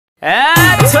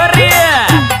छोरी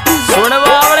सुन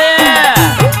बावड़े,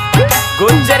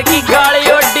 गुज्जर की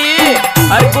गाड़ी ओडी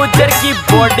और गुज्जर की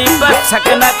बॉडी पर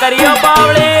छकना करियो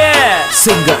बावड़े।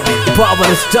 Singer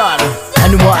power star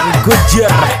Hanuman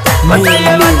Gujjar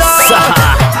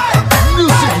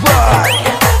music by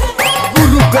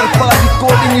गुरु कृपा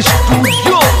रिकॉर्डिंग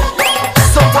स्टूडियो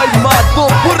सवाई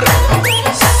माधोपुर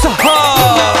सहा।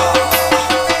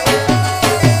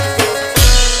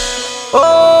 ओ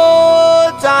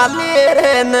चाली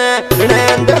रे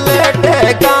नैंद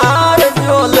लेटे कार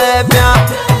झोले ब्या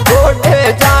गोटे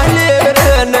चाली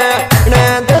रे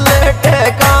नैंद लेटे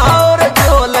कार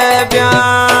झोले ब्या।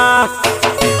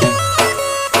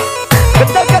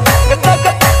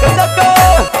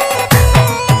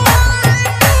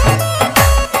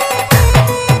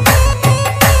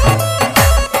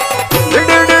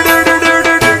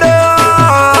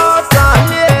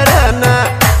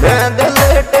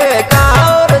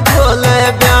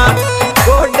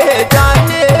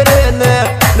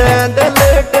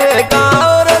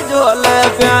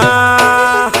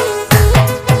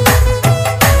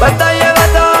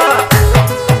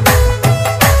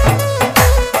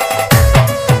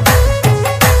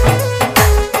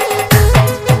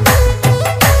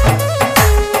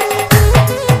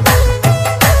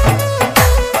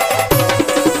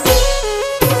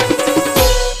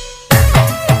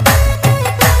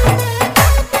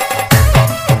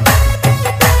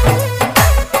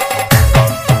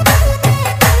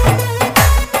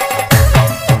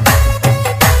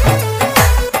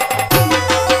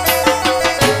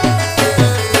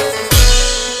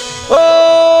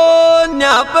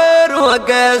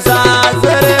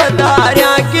 सासर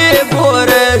धारिया के बोर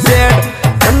सेठ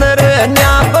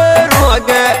न्या पर हो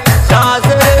गए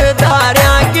सासर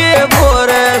धारिया के बोर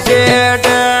सेठ।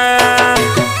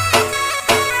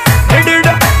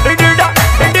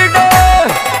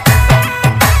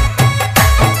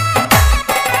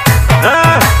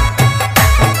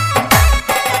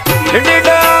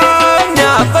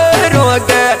 न्या पर हो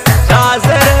गए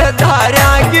सासर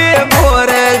धारिया के बोर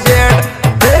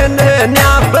सेठ न्या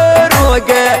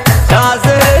के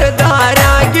सासर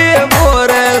धारा के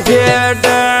बोर सेठ।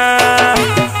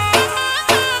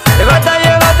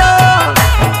 बताइए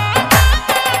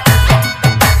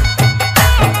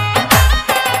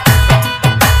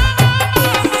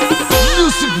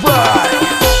म्यूजिक बाय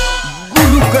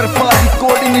गुरु कृपा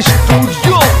रिकॉर्डिंग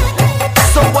स्टूडियो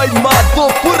सवाई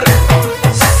माधोपुर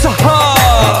सहा।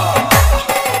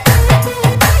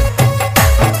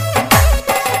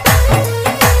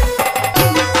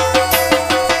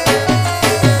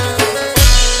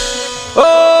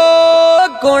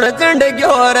 कुण चंड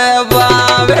ग्योर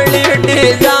बावड़ी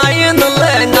डिजाइन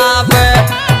लेना पे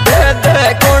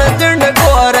कुण चंड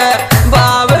ग्योर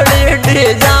बावड़ी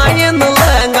डिजाइन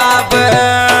लेना पे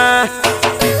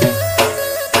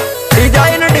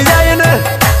डिजाइन डिजाइन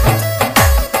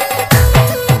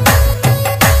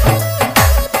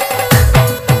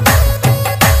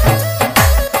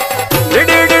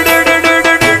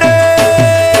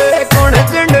कुण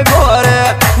चंड ग्योर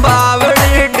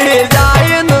बावड़ी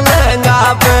डिजाइन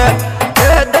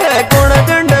कुण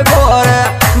चंड घोर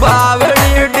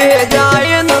बावड़ी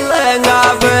डिजाइन लहंगा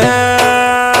पे।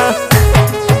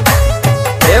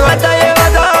 ये बता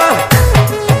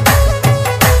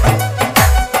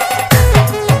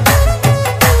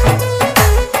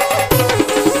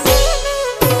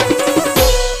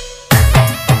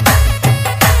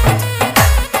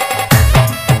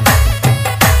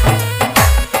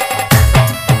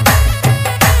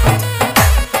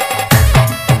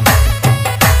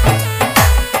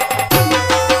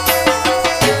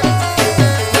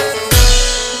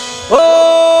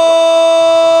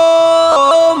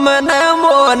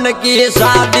की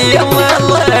शादी में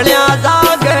लड़िया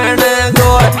जागण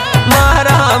गोर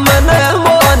मारा मन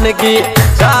मोहन की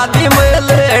शादी में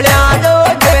लड़िया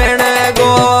जागण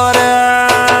गोर।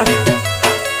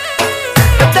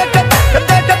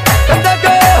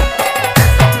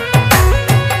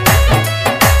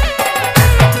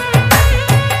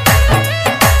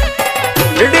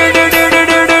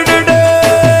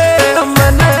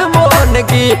 मन मोहन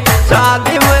की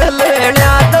शादी में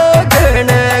लड़िया जागण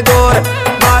गोर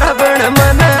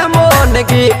मन मोहन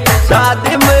की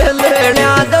शादी में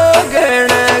लड़िया दो गण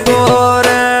गोर।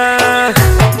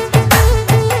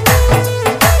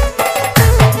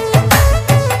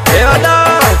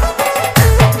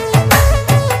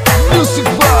 म्यूजिक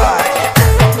बाय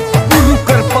गुरु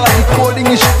कृपा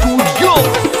रिकॉर्डिंग स्टूडियो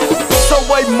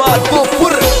सवाई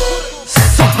माधोपुर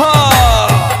सहा।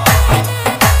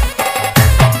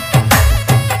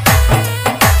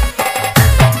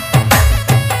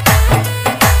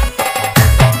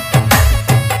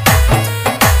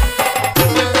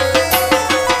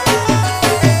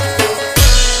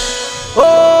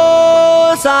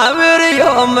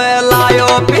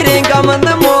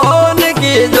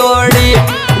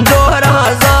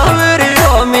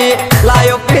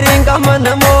 प्रियंका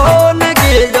मनमोहन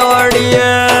की जोड़ी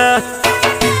है,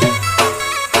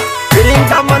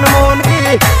 प्रियंका मनमोहन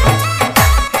की।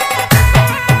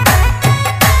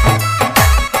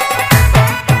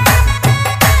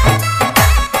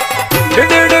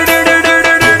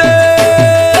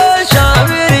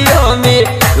 शावरियों में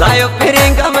लायो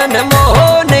प्रियंका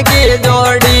मनमोहन की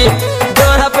जोड़ी,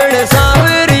 जोड़ापड़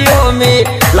शावरियों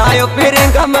में लायो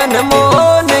प्रियंका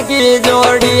मनमोहन की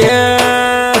जोड़ी है।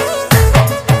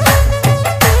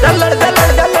 दलड़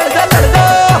दलड़ दलड़ दलड़ दो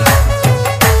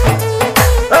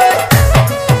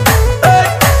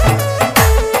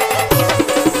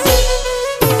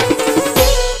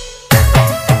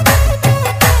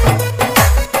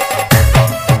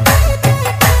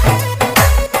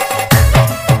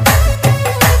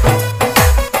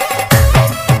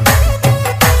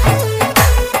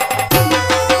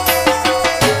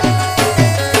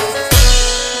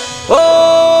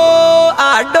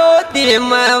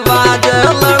में बाज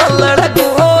लड़ लड़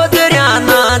गोदरिया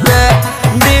नाच,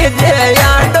 डीजे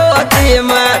या डोती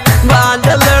में बाज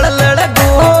लड़ लड़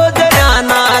गोदरिया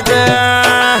नाच।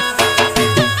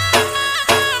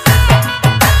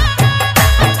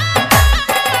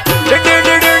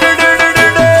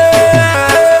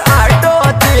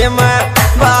 डोती में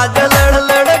बाज लड़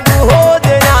लड़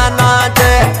गोदरिया नाच,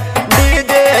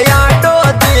 डीजे या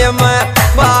डोती में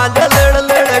बाज लड़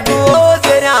लड़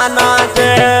गोदरिया नाच।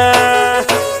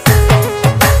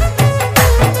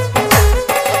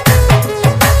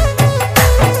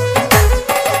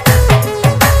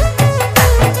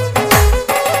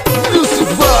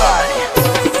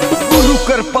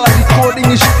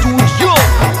 रिकॉर्डिंग स्टूडियो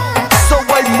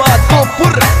सवाई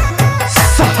माधोपुर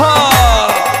सहा।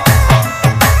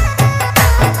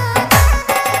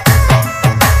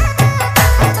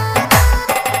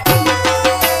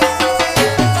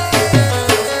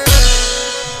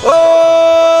 ओ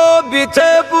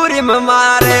बिचपुरी में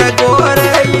मारे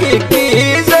गोरई की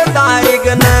तारीख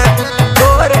न,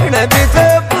 गोरण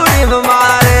बिचपुरी में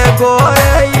मारे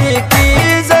गोरई की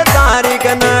तारीख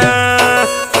न।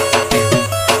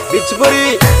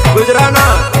 बिचपुरी गुजराना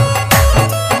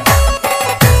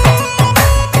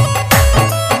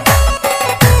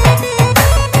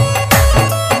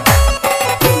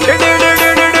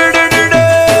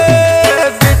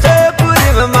बिचपुरी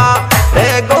में मारे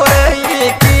गोरई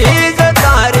की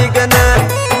तारीख न,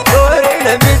 गोरण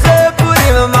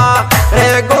बिचपुरी में मारे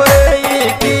गोरई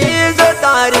की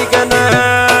तारीख न।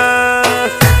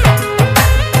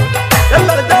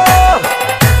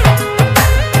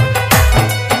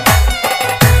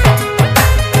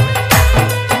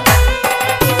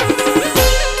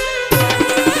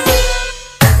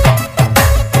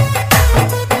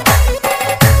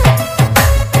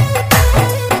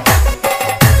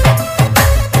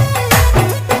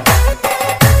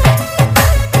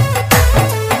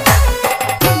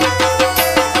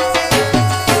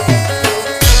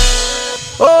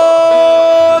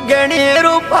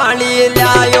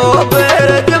 लायो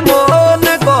ब्रज मोहन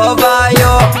को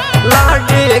बायो,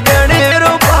 लाडी गणेर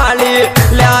पाली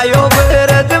लायो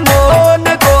ब्रज मोहन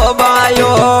को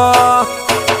बायो।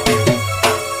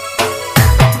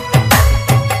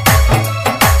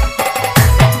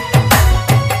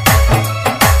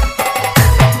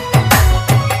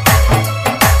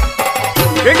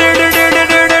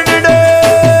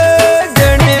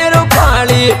 गणेर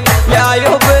पाली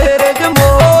लायो ब्रज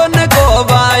मोहन को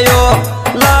बायो,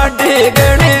 लाडी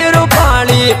गणेर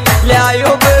पाली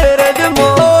लायो ब्रज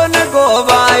मोहन को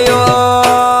बायो।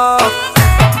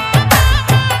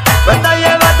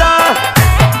 बताइए बता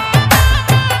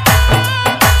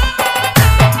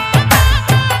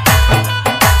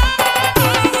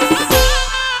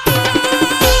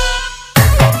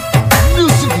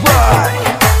म्यूजिक बाय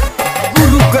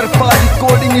गुरु कृपा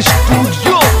रिकॉर्डिंग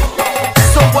स्टूडियो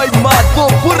सवाई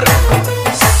माधोपुर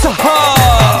सहा।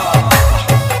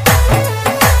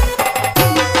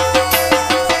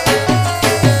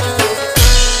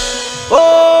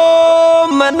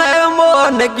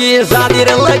 मोहन की शादी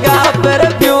लगा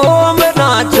परफ्यूम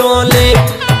नाचोली,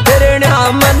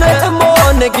 मन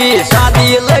मोहन की शादी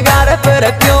लगा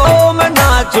परफ्यूम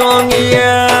नाचोंगी।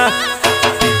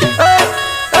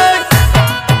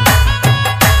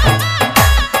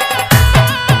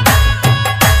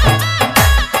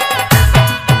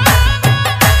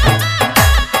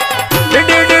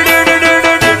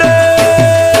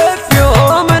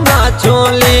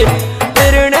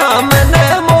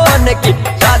 की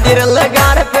शादी लगा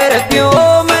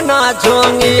परफ्यूम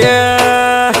नाचोंगी।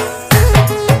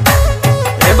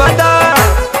 बता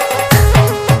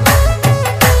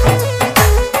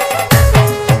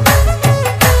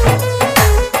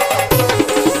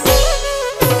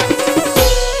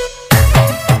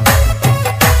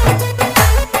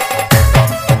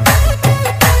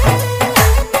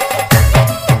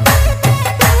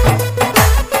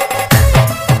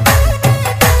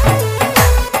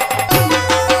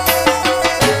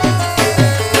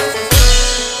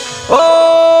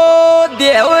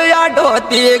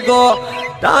आडोती गो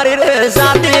तारी रे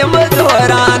शादी में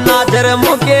तोरा नाचर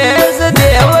मुकेश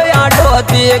देव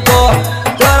आडोती गो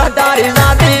तोरा तारी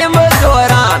शादी में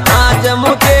तोरा नाच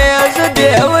मुकेश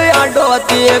देव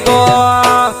आडोती गो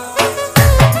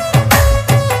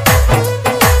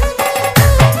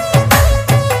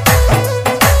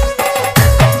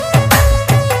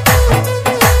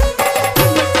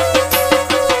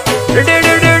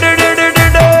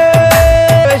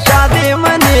शादी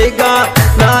मनीगा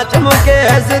नाच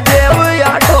मुकेश देव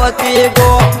आडोती गो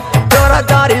तोरा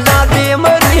तारी शादी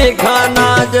मनीगा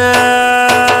नाच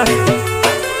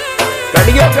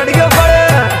कड़ियो कड़ियो बड़े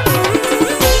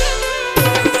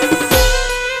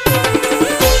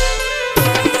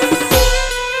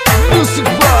Music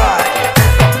by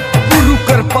Guru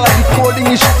Karpa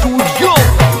Recording Studio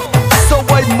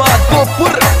Sawai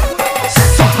Madhopur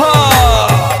Saha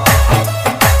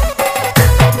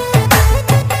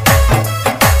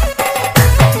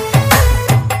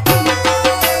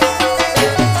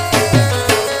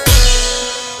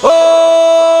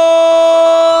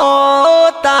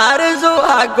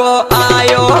गो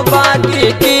आयो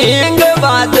बाकी किंग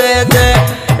बाजे दे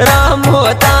रामो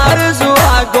तार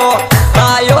सुहागो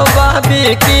आयो बाबी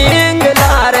किंग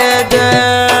लारे दे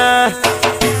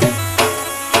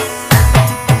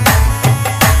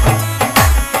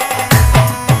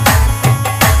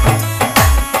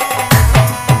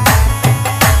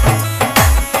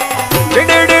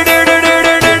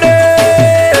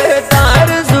तार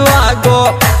सुहागो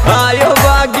आयो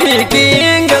बाकी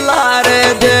किंग लारे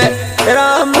दे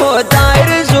रामो तार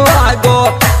सुहागो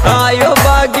आयो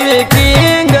बागी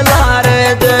किंग लारे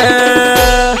दे।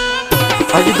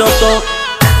 हाजी दोस्तों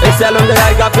इस सैलून जगह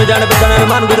का आपके जाने पहचाने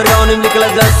मेहमान गुजर गाँव निम्न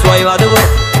क्लास स्वाई वादुपुर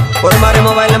और हमारे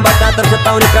मोबाइल नंबर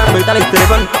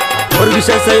 7757 और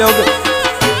विशेष सहयोग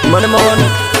मनमोहन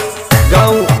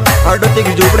गाँव हाडोती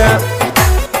की झूपड़िया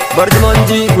बर्जमान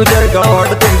जी गुजर गाँव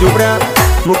हाडोती की झूपड़िया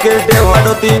मुकेश देव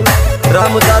हाडोती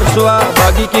राम तार सुहा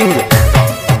बागी किंग